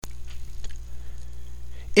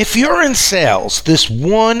If you're in sales, this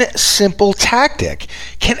one simple tactic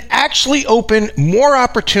can actually open more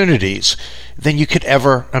opportunities than you could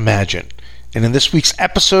ever imagine. And in this week's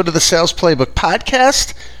episode of the Sales Playbook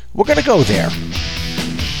Podcast, we're going to go there.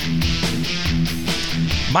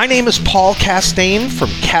 My name is Paul Castaigne from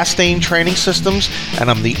Castaigne Training Systems, and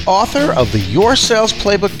I'm the author of the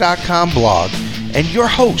YourSalesPlaybook.com blog and your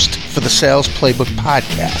host for the Sales Playbook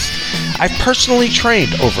Podcast. I've personally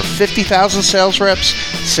trained over 50,000 sales reps,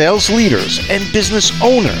 sales leaders, and business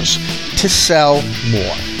owners to sell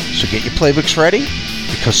more. So get your playbooks ready,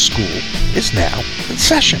 because school is now in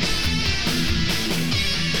session.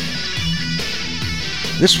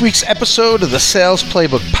 This week's episode of the Sales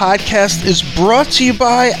Playbook Podcast is brought to you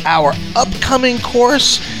by our upcoming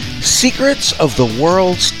course, Secrets of the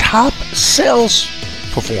World's Top Sales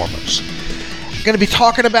Performers. I'm going to be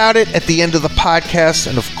talking about it at the end of the podcast,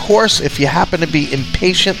 and of course, if you happen to be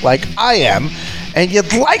impatient like I am, and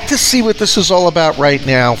you'd like to see what this is all about right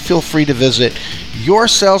now, feel free to visit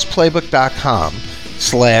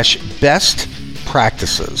yoursalesplaybook.com/best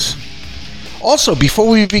practices. Also, before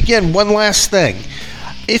we begin, one last thing.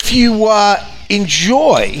 If you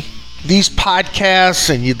enjoy these podcasts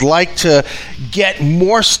and you'd like to get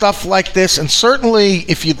more stuff like this, and certainly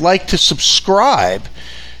if you'd like to subscribe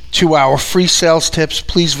to our free sales tips,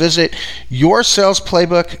 please visit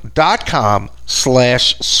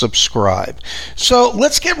yoursalesplaybook.com/subscribe. So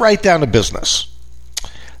let's get right down to business.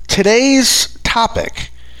 Today's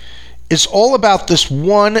topic is all about this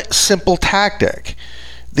one simple tactic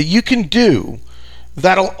that you can do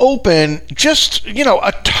that'll open just,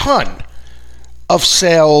 a ton of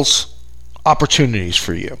sales opportunities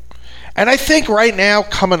for you. And I think right now,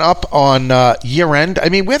 coming up on year end,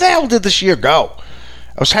 where the hell did this year go?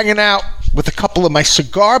 I was hanging out with a couple of my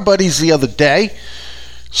cigar buddies the other day,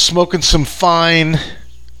 smoking some fine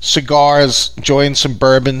cigars, enjoying some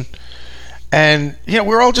bourbon. And,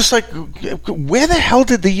 we're all just like, where the hell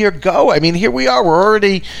did the year go? Here we are. We're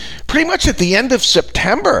already pretty much at the end of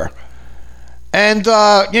September. And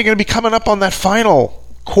you're going to be coming up on that final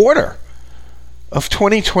quarter of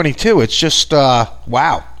 2022. It's just,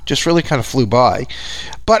 wow, just really kind of flew by.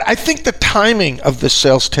 But I think the timing of this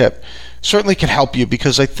sales tip certainly can help you,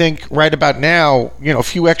 because I think right about now, a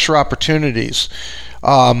few extra opportunities,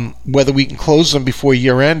 whether we can close them before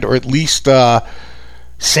year end or at least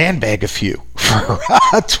sandbag a few for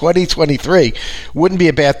 2023 wouldn't be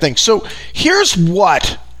a bad thing. So here's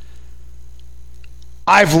what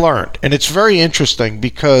I've learned, and it's very interesting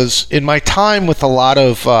because in my time with a lot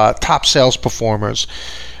of top sales performers,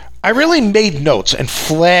 I really made notes and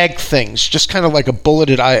flagged things, just kind of like a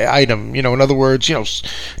bulleted item. In other words,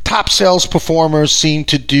 top sales performers seem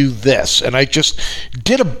to do this, and I just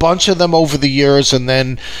did a bunch of them over the years and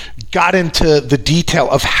then got into the detail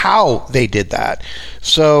of how they did that.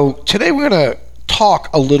 So today we're going to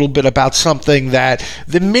talk a little bit about something that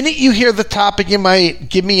the minute you hear the topic, you might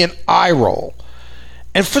give me an eye roll.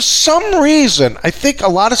 And for some reason, I think a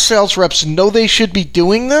lot of sales reps know they should be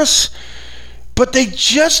doing this, but they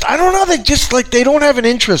just, I don't know, they don't have an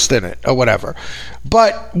interest in it or whatever.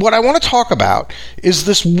 But what I want to talk about is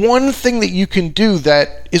this one thing that you can do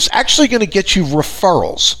that is actually going to get you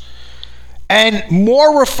referrals, and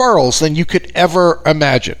more referrals than you could ever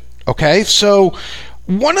imagine. Okay? So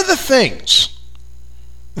one of the things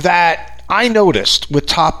that I noticed with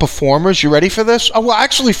top performers, you ready for this? Oh, well,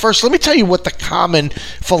 actually, first, let me tell you what the common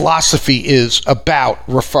philosophy is about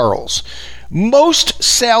referrals. Most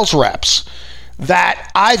sales reps that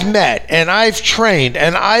I've met and I've trained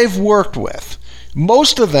and I've worked with,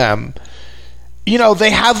 most of them, they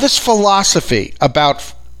have this philosophy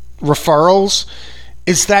about referrals,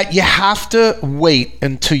 is that you have to wait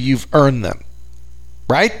until you've earned them,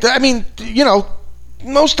 right?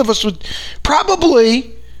 Most of us would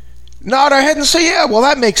probably nod our head and say, yeah, well,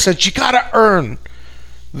 that makes sense. You got to earn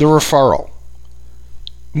the referral.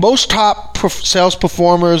 Most top sales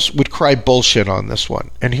performers would cry bullshit on this one.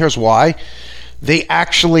 And here's why. They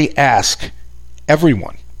actually ask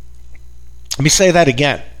everyone. Let me say that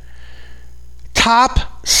again.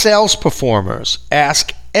 Top sales performers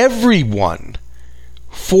ask everyone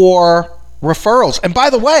for referrals. And by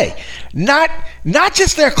the way, not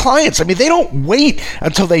just their clients. They don't wait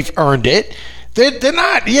until they've earned it. They're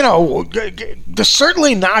not, they're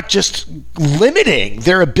certainly not just limiting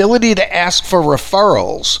their ability to ask for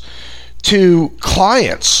referrals to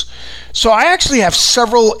clients. So I actually have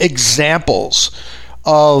several examples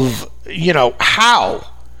of, how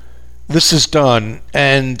this is done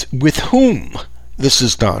and with whom this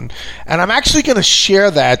is done. And I'm actually going to share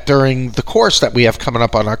that during the course that we have coming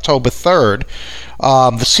up on October 3rd,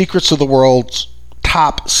 the Secrets of the World's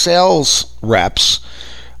Top Sales Reps.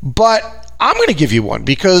 But I'm going to give you one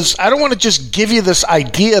because I don't want to just give you this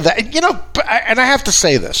idea that, and I have to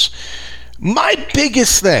say this. My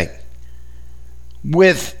biggest thing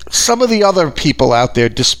with some of the other people out there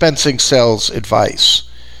dispensing sales advice,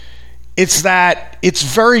 it's that it's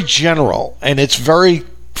very general and it's very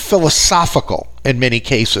philosophical in many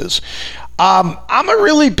cases. I'm a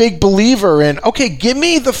really big believer in, okay, give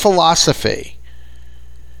me the philosophy.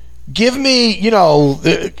 Give me,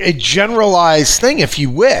 a generalized thing if you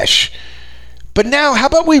wish. But now, how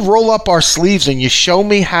about we roll up our sleeves and you show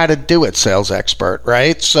me how to do it, sales expert,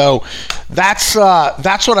 right? So that's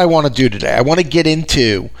what I want to do today. I want to get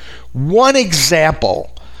into one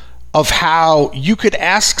example of how you could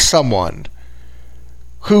ask someone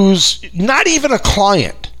who's not even a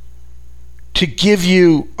client to give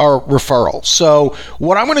you a referral. So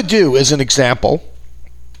what I'm going to do as an example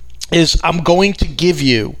is I'm going to give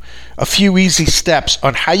you a few easy steps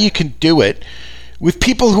on how you can do it with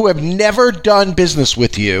people who have never done business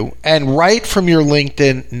with you and right from your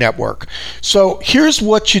LinkedIn network. So here's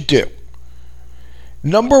what you do.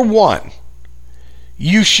 Number one,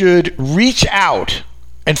 you should reach out.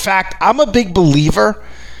 In fact, I'm a big believer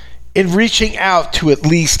in reaching out to at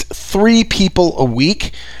least 3 people a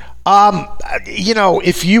week.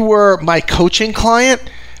 If you were my coaching client,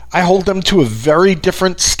 I hold them to a very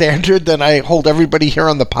different standard than I hold everybody here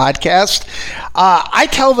on the podcast. I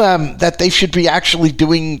tell them that they should be actually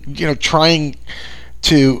doing, trying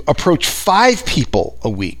to approach 5 people a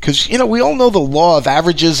week. Because, we all know the law of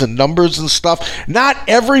averages and numbers and stuff. Not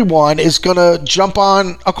everyone is going to jump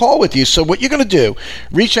on a call with you. So what you're going to do,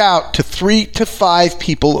 reach out to 3 to 5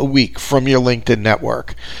 people a week from your LinkedIn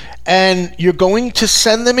network. And you're going to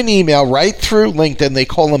send them an email right through LinkedIn. They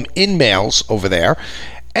call them in-mails over there.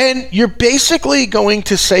 And you're basically going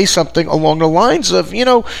to say something along the lines of,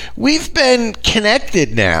 we've been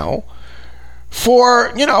connected now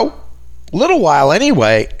for, little while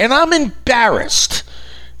anyway, and I'm embarrassed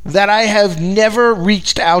that I have never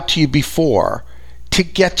reached out to you before to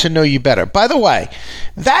get to know you better. By the way,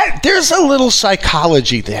 that there's a little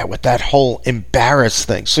psychology there with that whole embarrassed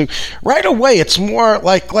thing. So right away, it's more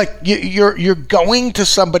like you're going to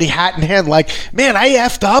somebody hat in hand, like, man, I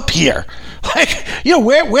effed up here. Like,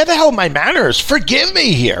 where the hell are my manners? Forgive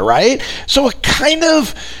me here, right? So it kind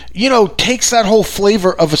of, takes that whole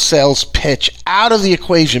flavor of a sales pitch out of the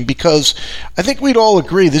equation, because I think we'd all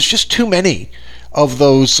agree there's just too many of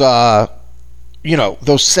those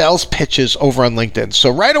those sales pitches over on LinkedIn. So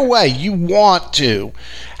right away, you want to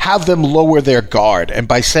have them lower their guard. And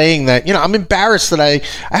by saying that, I'm embarrassed that I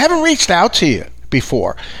haven't reached out to you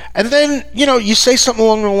before. And then, you say something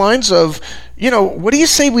along the lines of, what do you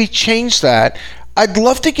say we change that? I'd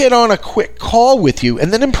love to get on a quick call with you.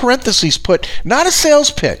 And then in parentheses, put, not a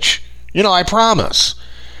sales pitch, I promise,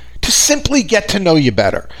 to simply get to know you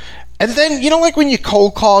better. And then, like when you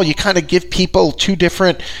cold call, you kind of give people 2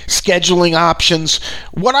 different scheduling options.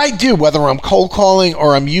 What I do, whether I'm cold calling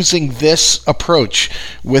or I'm using this approach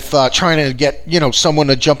with trying to get, someone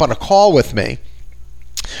to jump on a call with me,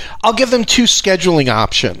 I'll give them 2 scheduling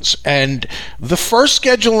options. And the first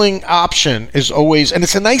scheduling option is always, and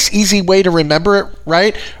it's a nice, easy way to remember it,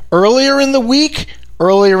 right? Earlier in the week,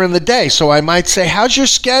 earlier in the day. So I might say, how's your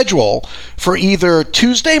schedule for either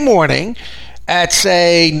Tuesday morning at,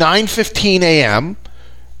 say, 9:15 a.m.,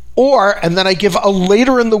 and then I give a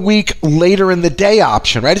later in the week, later in the day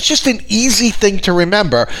option, right? It's just an easy thing to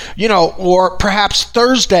remember, or perhaps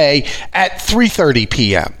Thursday at 3:30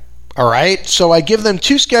 p.m., all right? So I give them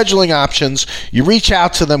 2 scheduling options. You reach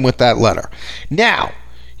out to them with that letter. Now,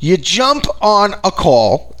 you jump on a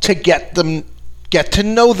call to get to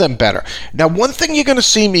know them better. Now, one thing you're going to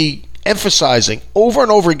see me emphasizing over and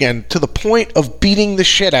over again, to the point of beating the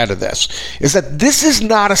shit out of this, is that this is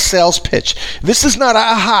not a sales pitch. This is not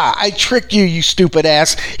aha, I tricked you, you stupid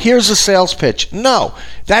ass, here's a sales pitch. No,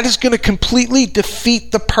 that is going to completely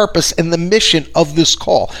defeat the purpose and the mission of this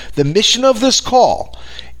call. The mission of this call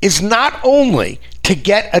is not only to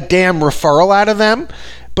get a damn referral out of them,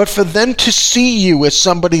 but for them to see you as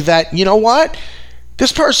somebody that, what,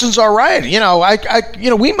 this person's all right.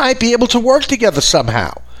 We might be able to work together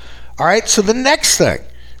somehow. All right, so the next thing,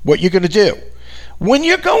 what you're going to do, when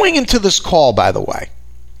you're going into this call, by the way,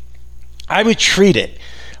 I would treat it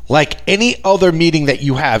like any other meeting that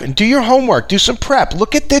you have, and do your homework, do some prep,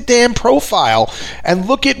 look at their damn profile, and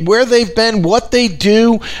look at where they've been, what they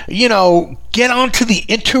do, get onto the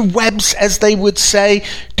interwebs, as they would say,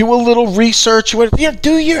 do a little research,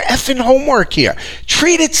 do your effing homework here.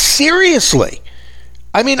 Treat it seriously.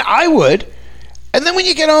 I mean, I would. And then when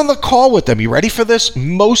you get on the call with them, you ready for this?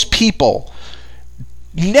 Most people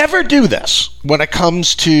never do this when it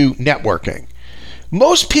comes to networking.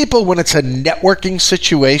 Most people, when it's a networking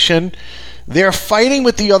situation, they're fighting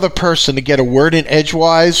with the other person to get a word in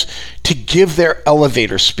edgewise to give their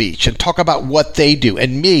elevator speech and talk about what they do.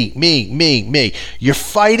 And me. You're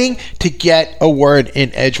fighting to get a word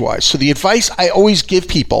in edgewise. So the advice I always give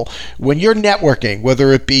people when you're networking,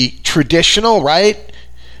 whether it be traditional, right,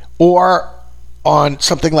 or on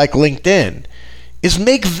something like LinkedIn, is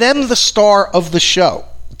make them the star of the show.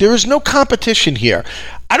 There is no competition here.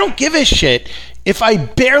 I don't give a shit if I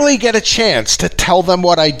barely get a chance to tell them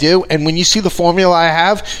what I do, and when you see the formula I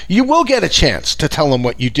have, you will get a chance to tell them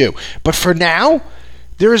what you do. But for now,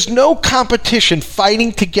 there is no competition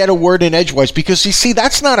fighting to get a word in edgewise, because you see,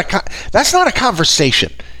 that's not a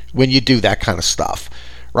conversation when you do that kind of stuff,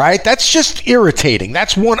 right? That's just irritating.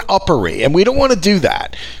 That's one-uppery, and we don't want to do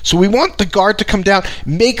that. So we want the guard to come down,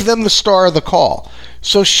 make them the star of the call.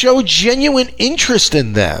 So show genuine interest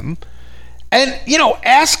in them. And,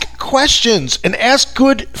 ask questions and ask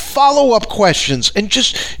good follow-up questions and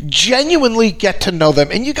just genuinely get to know them.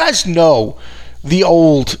 And you guys know the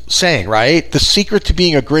old saying, right? The secret to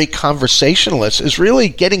being a great conversationalist is really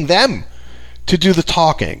getting them to do the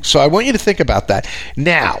talking. So I want you to think about that.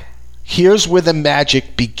 Now, here's where the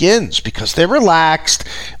magic begins, because they're relaxed.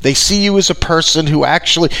 They see you as a person who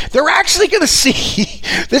they're actually going to see,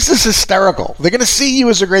 this is hysterical. They're going to see you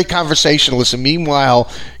as a great conversationalist, and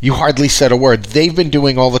meanwhile, you hardly said a word. They've been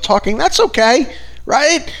doing all the talking. That's okay,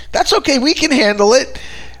 right? That's okay. We can handle it.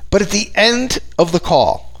 But at the end of the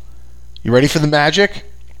call, you ready for the magic?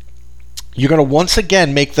 You're going to once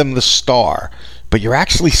again make them the star, but you're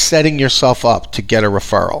actually setting yourself up to get a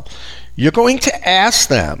referral. You're going to ask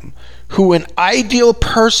them who an ideal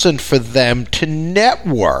person for them to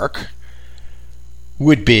network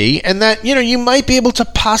would be, and that, you might be able to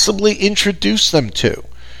possibly introduce them to.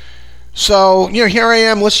 So, here I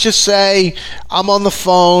am. Let's just say I'm on the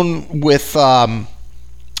phone with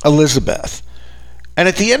Elizabeth. And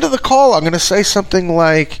at the end of the call, I'm going to say something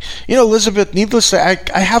like, Elizabeth, needless to say,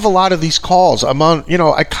 I have a lot of these calls. I'm on,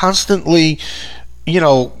 I constantly,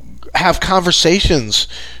 have conversations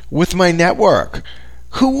with my network.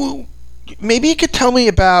 Maybe you could tell me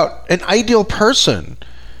about an ideal person,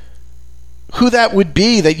 who that would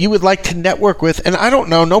be that you would like to network with. And I don't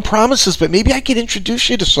know, no promises, but maybe I could introduce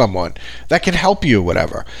you to someone that can help you,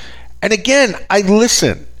 whatever. And again, I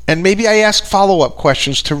listen, and maybe I ask follow-up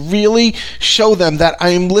questions to really show them that I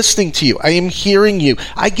am listening to you. I am hearing you.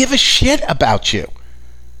 I give a shit about you,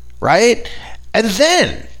 right? And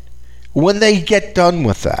then, when they get done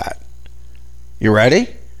with that, you ready?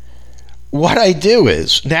 What I do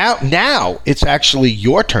is, now it's actually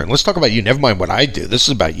your turn. Let's talk about you. Never mind what I do. This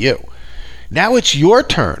is about you. Now it's your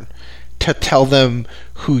turn to tell them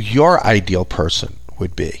who your ideal person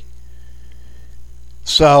would be.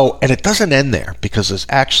 So, and it doesn't end there, because there's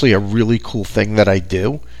actually a really cool thing that I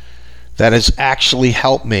do that has actually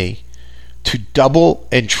helped me to double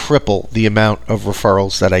and triple the amount of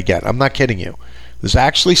referrals that I get. I'm not kidding you. There's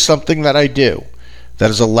actually something that I do that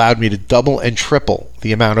has allowed me to double and triple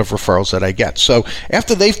the amount of referrals that I get. So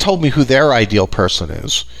after they've told me who their ideal person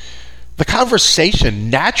is, the conversation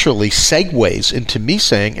naturally segues into me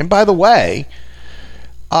saying, and by the way,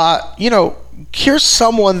 here's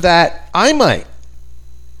someone that I might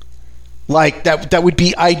like, that would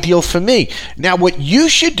be ideal for me. Now, what you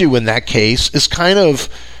should do in that case is kind of,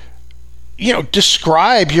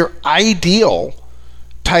 describe your ideal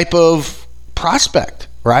type of prospect,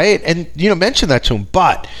 right? And, mention that to them.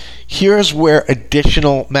 But here's where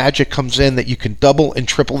additional magic comes in, that you can double and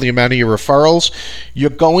triple the amount of your referrals.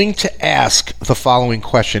 You're going to ask the following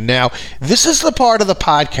question. Now, this is the part of the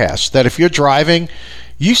podcast that if you're driving,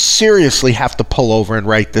 you seriously have to pull over and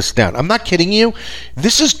write this down. I'm not kidding you.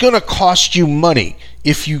 This is going to cost you money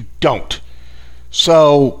if you don't.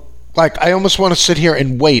 So, I almost want to sit here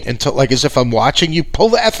and wait until, as if I'm watching you. Pull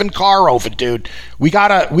the effing car over, dude. You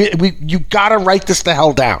gotta write this the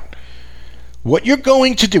hell down. What you're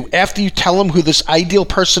going to do after you tell them who this ideal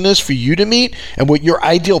person is for you to meet and what your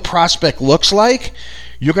ideal prospect looks like,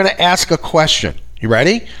 you're going to ask a question. You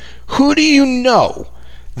ready? Who do you know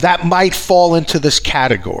that might fall into this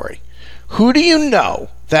category? Who do you know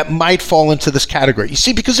that might fall into this category? You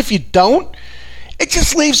see, because if you don't, it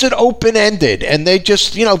just leaves it open-ended, and they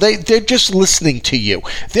just, they're just listening to you.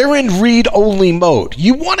 They're in read-only mode.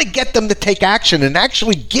 You want to get them to take action and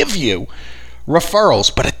actually give you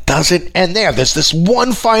referrals, but it doesn't end there. There's this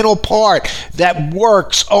one final part that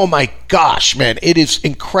works. Oh my gosh, man, it is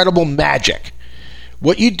incredible magic.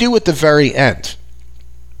 What you do at the very end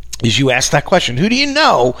is you ask that question, who do you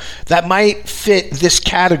know that might fit this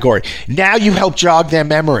category? Now you help jog their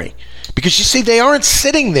memory, because you see, they aren't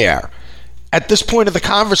sitting there at this point of the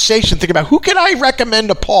conversation thinking about who can I recommend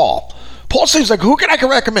to Paul. Paul seems like, who can I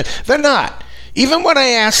recommend? They're not. Even when I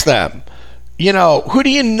ask them, who do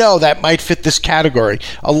you know that might fit this category?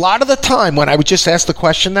 A lot of the time when I would just ask the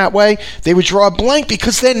question that way, they would draw a blank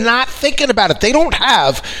because they're not thinking about it. They don't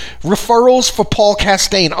have referrals for Paul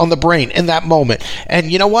Castaigne on the brain in that moment.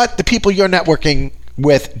 And you know what? The people you're networking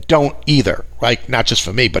with don't either. Like, not just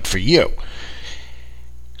for me, but for you.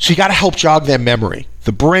 So you got to help jog their memory.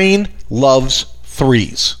 The brain loves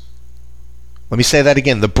threes. Let me say that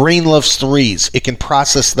again. The brain loves threes. It can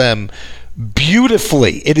process them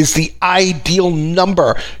beautifully. It is the ideal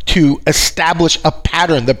number to establish a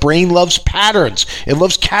pattern. The brain loves patterns. It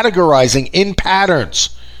loves categorizing in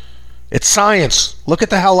patterns. It's science. Look it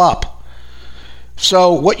the hell up.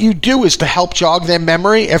 So what you do is to help jog their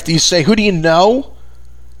memory after you say, who do you know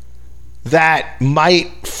that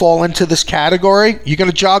might fall into this category? You're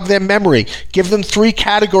going to jog their memory. Give them 3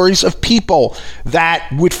 categories of people that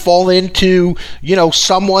would fall into,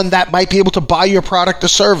 someone that might be able to buy your product or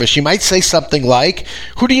service. You might say something like,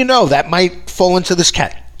 who do you know that might fall into this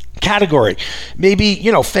category? Maybe,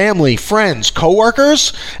 family, friends,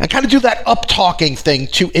 coworkers, and kind of do that up-talking thing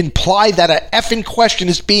to imply that an effing question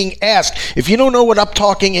is being asked. If you don't know what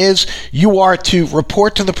up-talking is, you are to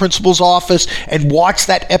report to the principal's office and watch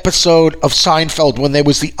that episode of Seinfeld when there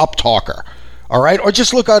was the up-talker. All right? Or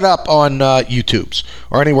just look it up on YouTube's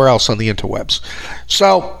or anywhere else on the interwebs.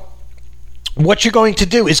 So what you're going to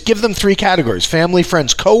do is give them 3 categories: family,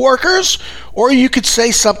 friends, coworkers, or you could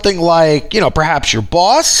say something like, perhaps your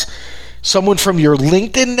boss, someone from your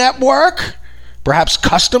LinkedIn network, perhaps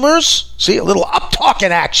customers. See, a little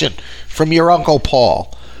up-talking action from your Uncle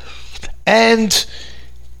Paul. And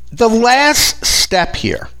the last step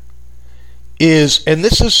here is, and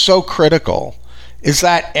this is so critical, is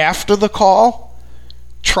that after the call,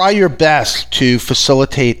 try your best to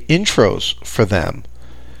facilitate intros for them.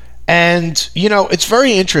 And, it's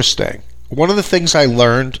very interesting. One of the things I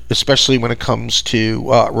learned, especially when it comes to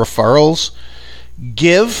referrals,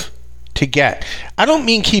 give to get. I don't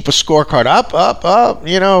mean keep a scorecard up.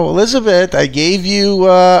 Elizabeth, I gave you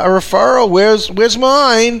a referral. Where's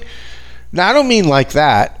mine? Now, I don't mean like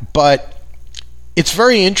that, but it's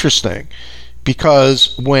very interesting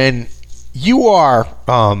because when you are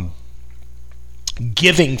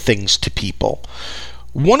giving things to people,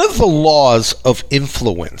 one of the laws of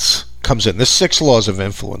influence comes in. There's 6 laws of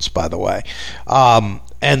influence, by the way.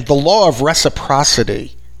 And the law of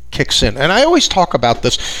reciprocity kicks in. And I always talk about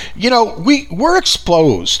this. We're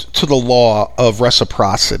exposed to the law of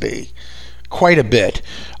reciprocity quite a bit.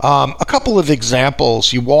 A couple of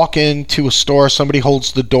examples. You walk into a store, somebody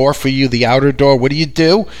holds the door for you, the outer door. What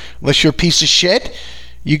do? Unless you're a piece of shit,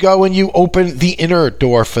 you go and you open the inner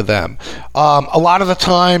door for them. A lot of the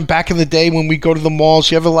time, back in the day when we go to the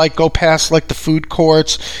malls, you ever go past the food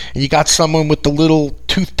courts and you got someone with the little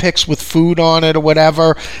toothpicks with food on it or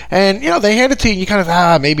whatever, and they hand it to you and you kind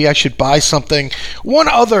of, maybe I should buy something. One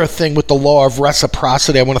other thing with the law of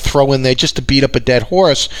reciprocity I want to throw in there just to beat up a dead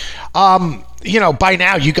horse. By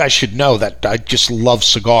now you guys should know that I just love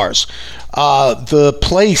cigars. The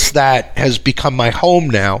place that has become my home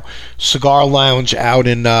now, Cigar Lounge out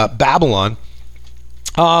in Babylon,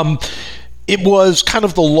 it was kind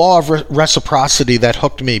of the law of reciprocity that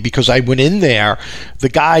hooked me, because I went in there, the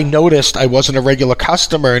guy noticed I wasn't a regular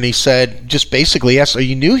customer, and he said, just basically asked, are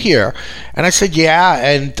you new here? And I said, yeah,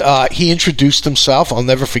 and he introduced himself. I'll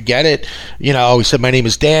never forget it. He said, my name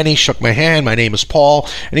is Danny, shook my hand, my name is Paul,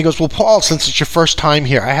 and he goes, well, Paul, since it's your first time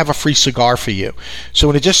here, I have a free cigar for you. So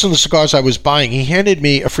in addition to the cigars I was buying, he handed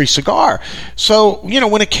me a free cigar. So,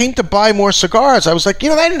 when it came to buy more cigars, I was like,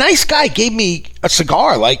 that nice guy gave me a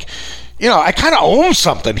cigar, I kind of own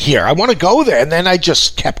something here. I want to go there. And then I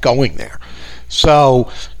just kept going there.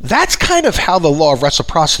 So that's kind of how the law of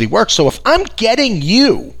reciprocity works. So if I'm getting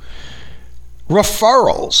you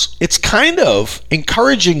referrals, it's kind of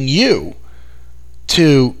encouraging you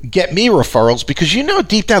to get me referrals, because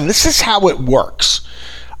deep down, this is how it works.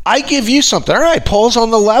 I give you something. All right, Paul's on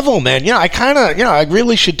the level, man. I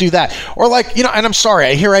really should do that. Or and I'm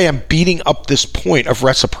sorry, here I am beating up this point of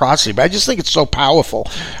reciprocity, but I just think it's so powerful.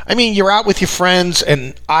 I mean, you're out with your friends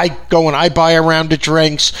and I go and I buy a round of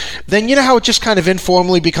drinks. Then you know how it just kind of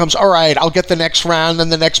informally becomes, all right, I'll get the next round, then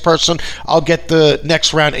the next person, I'll get the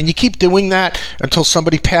next round. And you keep doing that until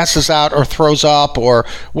somebody passes out or throws up or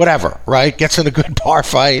whatever, right? Gets in a good bar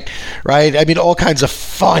fight, right? I mean, all kinds of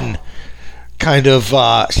fun kind of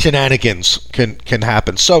shenanigans can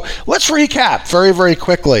happen. So let's recap very, very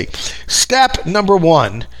quickly. Step number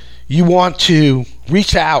 1, you want to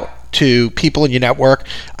reach out to people in your network,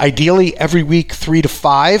 ideally every week, 3 to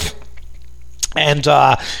 5. And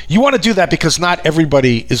you want to do that because not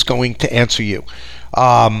everybody is going to answer you,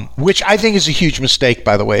 which I think is a huge mistake,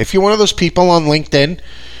 by the way. If you're one of those people on LinkedIn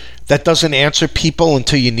that doesn't answer people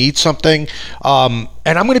until you need something, and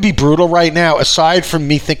I'm going to be brutal right now, aside from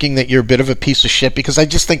me thinking that you're a bit of a piece of shit, because I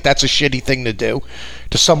just think that's a shitty thing to do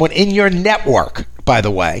to someone in your network, by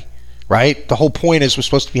the way. Right? The whole point is we're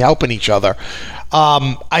supposed to be helping each other.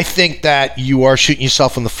 I think that you are shooting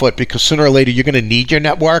yourself in the foot, because sooner or later you're going to need your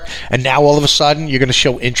network, and now all of a sudden you're going to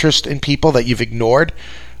show interest in people that you've ignored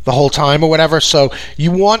the whole time or whatever. So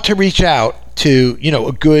you want to reach out to,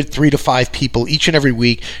 a good 3 to 5 people each and every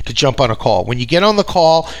week to jump on a call. When you get on the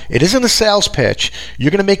call, it isn't a sales pitch.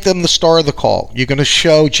 You're going to make them the star of the call. You're going to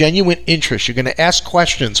show genuine interest. You're going to ask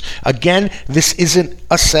questions. Again, this isn't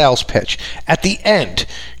a sales pitch. At the end,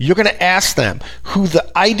 you're going to ask them who the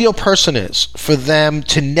ideal person is for them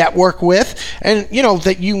to network with, and,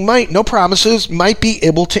 that you might, no promises, might be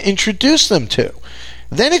able to introduce them to.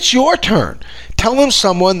 Then it's your turn. Tell them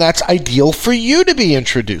someone that's ideal for you to be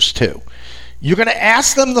introduced to. You're going to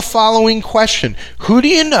ask them the following question. Who do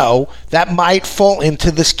you know that might fall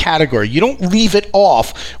into this category? You don't leave it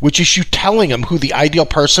off, which is you telling them who the ideal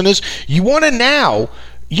person is. You want to now,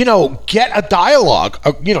 get a dialogue,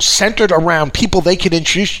 centered around people they could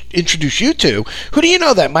introduce you to. Who do you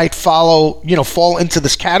know that might fall into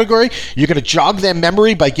this category? You're going to jog their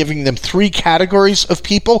memory by giving them 3 categories of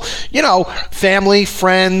people. Family,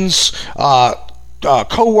 friends,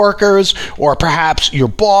 co-workers, or perhaps your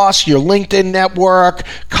boss, your LinkedIn network,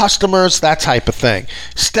 customers, that type of thing.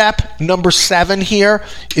 Step number 7 here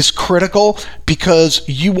is critical, because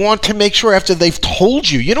you want to make sure after they've told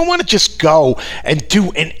you, you don't want to just go and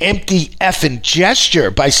do an empty effing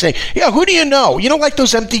gesture by saying, who do you know? Like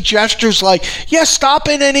those empty gestures like, stop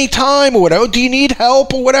in any time or whatever. Do you need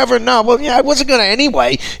help or whatever? No, I wasn't going to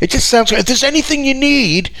anyway. It just sounds like if there's anything you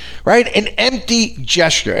need, right? An empty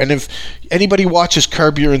gesture. And if anybody watches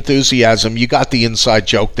Curb Your Enthusiasm, you got the inside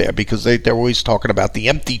joke there, because they're always talking about the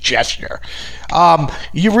empty gesture.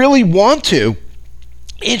 You really want to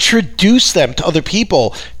introduce them to other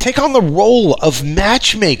people. Take on the role of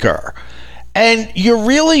matchmaker. And you're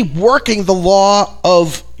really working the law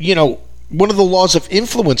of, one of the laws of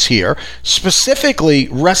influence here, specifically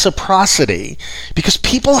reciprocity, because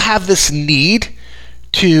people have this need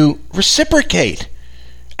to reciprocate.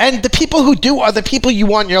 And the people who do are the people you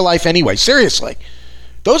want in your life anyway. Seriously.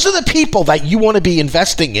 Those are the people that you want to be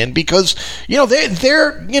investing in, because, they're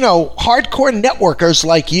hardcore networkers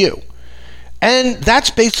like you. And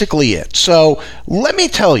that's basically it. So let me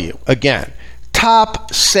tell you again,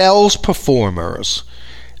 top sales performers,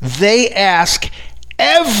 they ask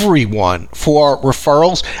everyone for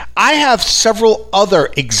referrals. I have several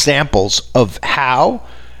other examples of how,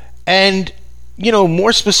 and,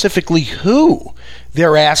 more specifically who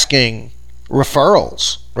they're asking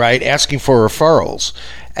referrals, right? Asking for referrals.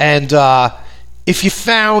 And if you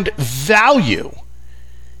found value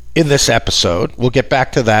in this episode, we'll get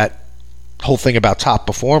back to that whole thing about top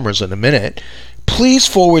performers in a minute. Please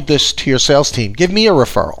forward this to your sales team. Give me a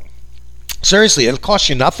referral. Seriously, it'll cost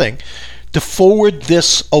you nothing to forward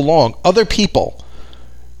this along. Other people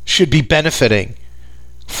should be benefiting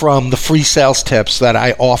from the free sales tips that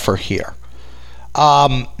I offer here.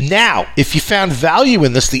 Now, if you found value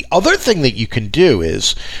in this, the other thing that you can do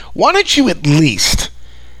is, why don't you at least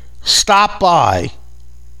stop by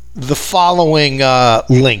the following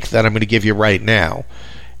link that I'm going to give you right now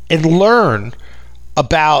and learn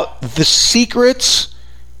about the Secrets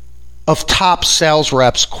of Top Sales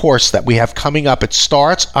Reps course that we have coming up. It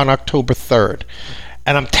starts on October 3rd.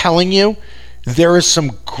 And I'm telling you, there is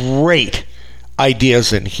some great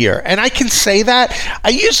ideas in here. And I can say that. I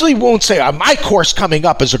usually won't say my course coming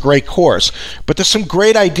up is a great course, but there's some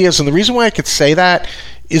great ideas. And the reason why I could say that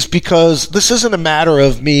is because this isn't a matter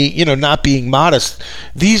of me, not being modest.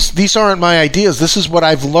 These aren't my ideas. This is what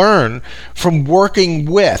I've learned from working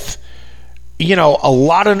with, a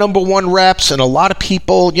lot of number 1 reps and a lot of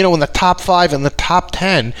people, in the top 5 and the top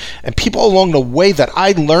 10, and people along the way that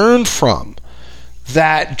I learned from,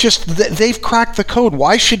 that they've cracked the code.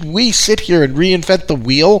 Why should we sit here and reinvent the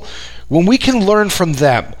wheel when we can learn from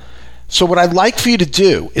them? So what I'd like for you to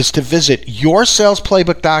do is to visit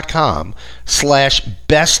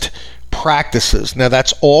yoursalesplaybook.com/best practices. Now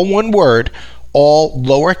that's all one word, all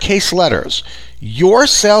lowercase letters.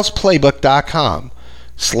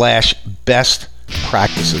 yoursalesplaybook.com/best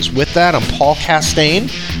practices. With that, I'm Paul Castaigne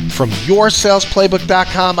from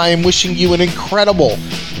yoursalesplaybook.com. I am wishing you an incredible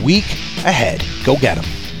week ahead. Go get them.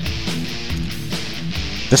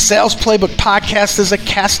 The Sales Playbook Podcast is a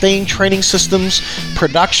Castaigne Training Systems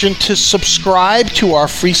production. To subscribe to our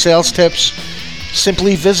free sales tips,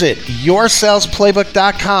 Simply visit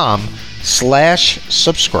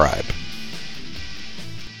yoursalesplaybook.com/subscribe.